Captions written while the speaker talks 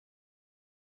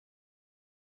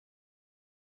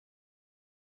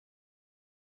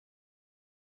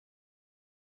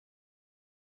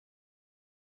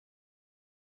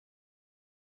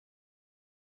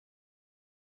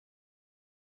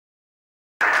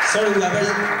Sorry, we are very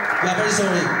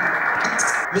sorry.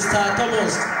 Mr.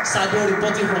 Thomas Sado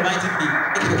reporting from ITV.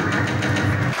 Thank you.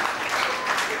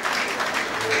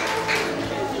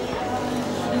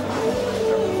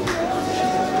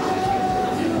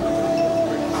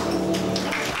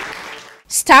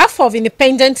 Staff of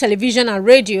Independent Television and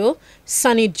Radio,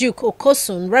 Sunny Duke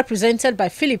Okosun, represented by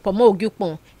Philip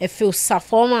Omo-Ogyupon, Efil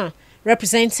Safoma,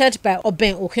 represented by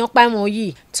Oben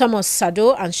Okyonkpaimoyi, Thomas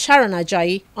Sado and Sharon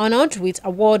Ajayi, honored with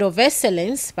Award of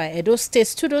Excellence by Edo State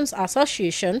Students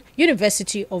Association,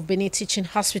 University of Benin Teaching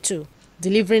Hospital.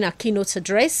 Delivering a keynote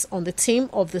address on the theme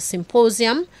of the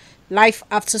symposium, Life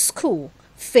After School,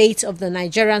 Fate of the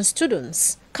Nigerian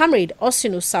Students, Comrade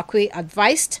Osino Sakwe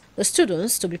advised the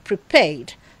students to be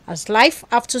prepared as life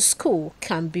after school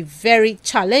can be very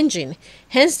challenging,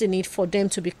 hence the need for them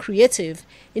to be creative,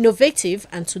 innovative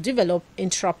and to develop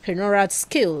entrepreneurial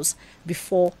skills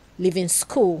before leaving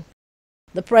school.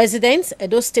 The President,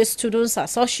 Edo State Students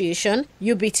Association,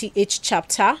 UBTH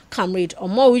chapter, Comrade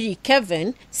Omoyi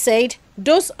Kevin, said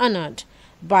those honored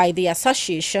by the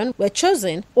association were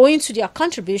chosen owing to their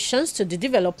contributions to the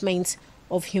development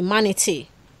of humanity.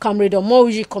 Comrade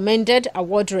Omoji commended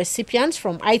award recipients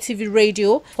from ITV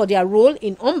Radio for their role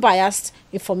in unbiased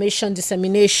information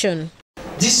dissemination.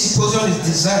 This symposium is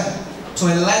designed to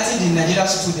enlighten the Nigerian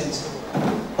students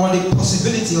on the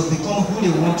possibility of becoming who they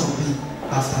want to be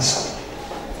after school.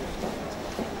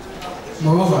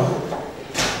 Moreover,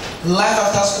 life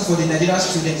after school for the Nigerian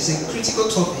students is a critical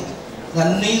topic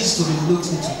that needs to be looked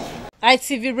into.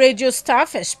 ITV Radio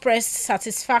staff expressed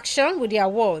satisfaction with the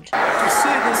award. To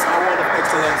see this award of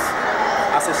excellence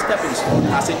as a stepping stone,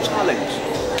 as a challenge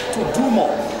to do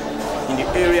more in the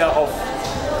area of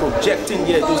projecting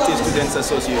the Edo State Students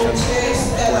Association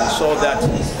to ensure that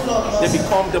they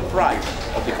become the pride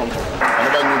of the country. I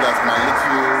never knew that my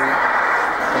little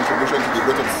contribution to the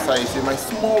growth of society, my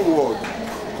small world,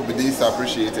 could be this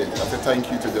appreciated. I say thank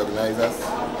you to the organizers,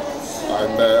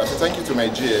 and I say thank you to my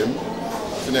GM,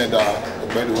 and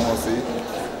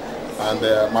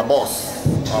my boss,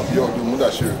 and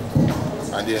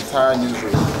the entire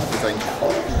newsroom. Thank you.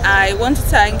 I want to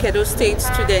thank Edo State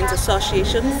Students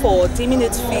Association for deeming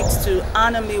it fit to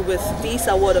honor me with this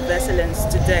award of excellence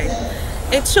today.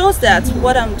 It shows that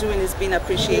what I'm doing is being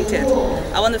appreciated.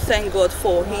 I want to thank God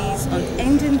for His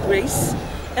unending grace,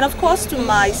 and of course to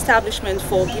my establishment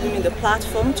for giving me the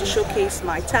platform to showcase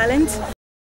my talent.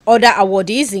 Other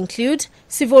awardees include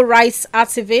civil rights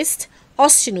activist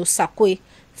Osino Sakwe,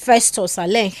 Festus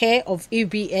Alenhe of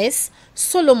EBS,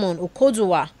 Solomon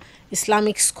Okoduwa,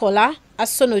 Islamic scholar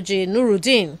Asonoje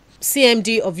Nuruddin,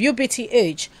 CMD of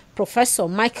UBTH, Professor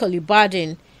Michael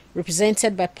Ibadan,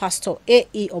 represented by Pastor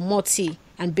A.E. Omoti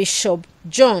and Bishop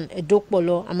John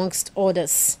Edokpolo, amongst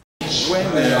others. When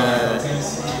the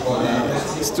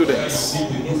students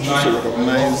should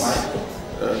recognize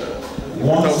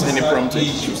without any prompting,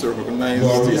 choose to recognize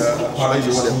what they're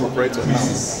appropriate now.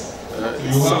 It's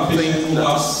something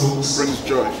that brings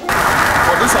joy.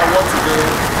 For this award today,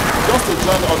 just to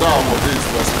join other awardees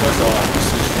to express our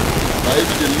appreciation, that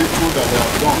even the little that they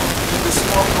have done, the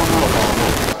small corner of our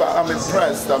work. But I'm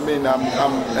impressed. I mean,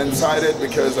 I'm excited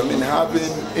because having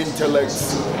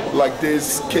intellects like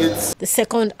these kids. The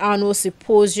second annual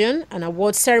symposium and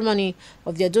award ceremony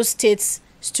of the Edo State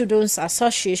Students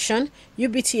Association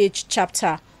UBTH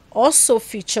chapter also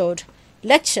featured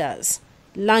lectures,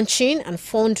 lunching and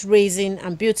fundraising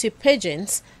and beauty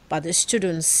pageants by the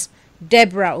students.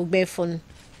 Deborah Ugbefun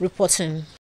reporting.